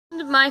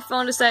my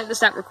phone decided to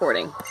stop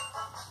recording.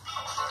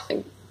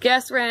 And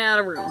guess ran out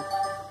of room.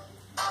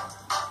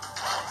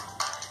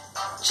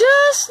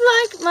 Just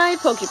like my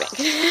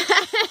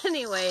Pokebank.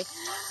 Anyway,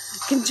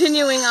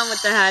 continuing on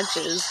with the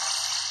hatches.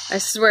 I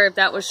swear if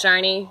that was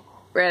shiny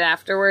right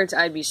afterwards,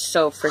 I'd be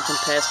so freaking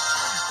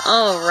pissed.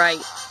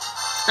 Alright.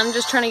 I'm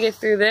just trying to get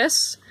through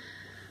this.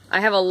 I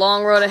have a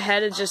long road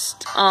ahead of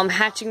just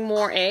hatching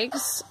more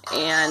eggs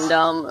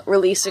and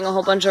releasing a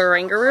whole bunch of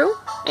Oranguru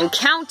and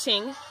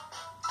counting.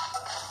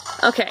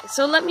 Okay,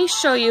 so let me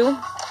show you.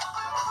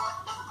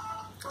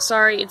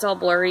 Sorry, it's all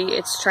blurry.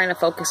 It's trying to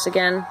focus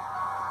again.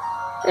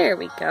 There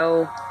we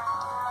go.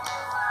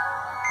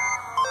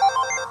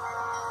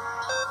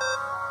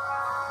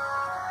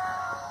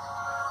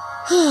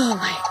 Oh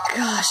my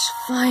gosh,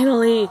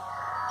 finally.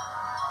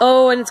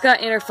 Oh, and it's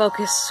got inner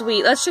focus.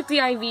 Sweet. Let's check the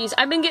IVs.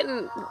 I've been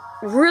getting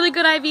really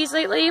good IVs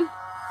lately.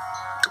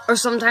 Or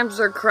sometimes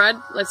they're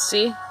crud. Let's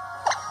see.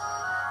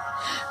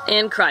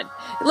 And crud.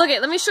 Look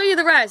it, let me show you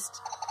the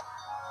rest.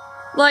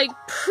 Like,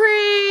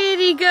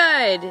 pretty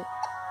good.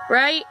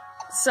 Right?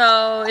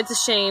 So, it's a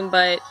shame,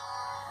 but,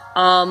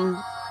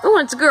 oh,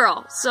 it's a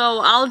girl.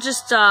 So, I'll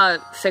just,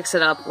 fix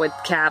it up with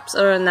caps.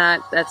 Other than that,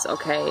 that's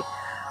okay.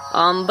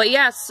 But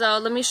yeah, so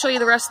let me show you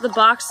the rest of the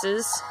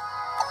boxes.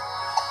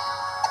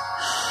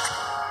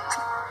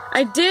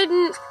 I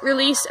didn't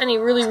release any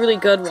really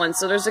good ones,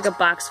 so there's like a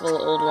box full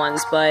of old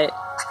ones, but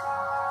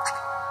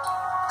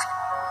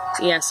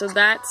yeah, so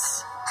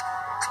that's,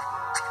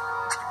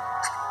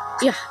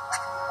 yeah.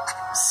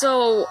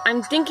 So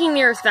I'm thinking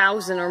near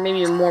 1,000 or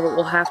maybe more, but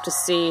we'll have to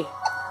see.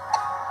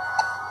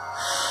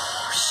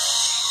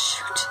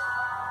 Shoot.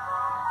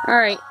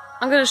 Alright,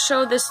 I'm gonna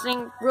show this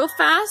thing real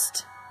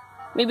fast.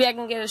 Maybe I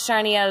can get a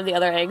shiny out of the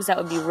other eggs. That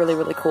would be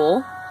really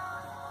cool.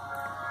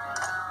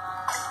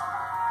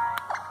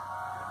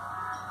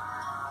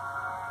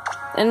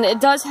 And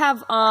it does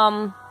have,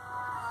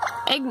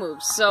 egg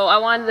moves. So I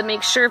wanted to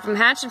make sure if I'm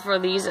hatching for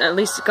these, at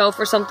least to go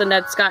for something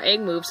that's got egg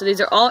moves. So these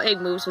are all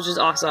egg moves, which is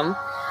awesome.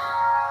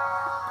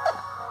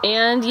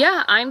 And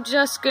yeah, I'm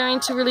just going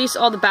to release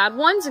all the bad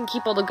ones and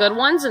keep all the good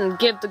ones and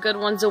give the good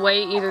ones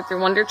away either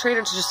through Wonder Trade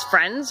or to just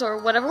friends or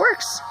whatever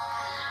works.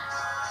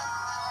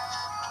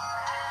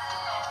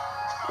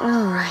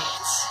 Alright.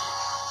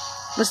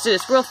 Let's do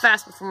this real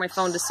fast before my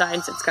phone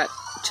decides it's got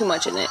too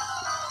much in it.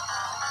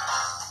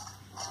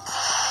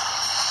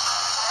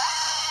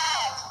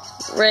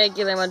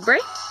 Regular Mudbray.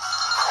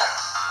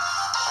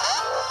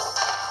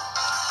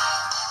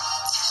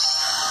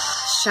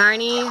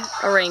 Shiny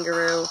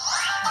Oranguru.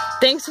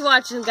 Thanks for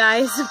watching,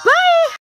 guys. Bye!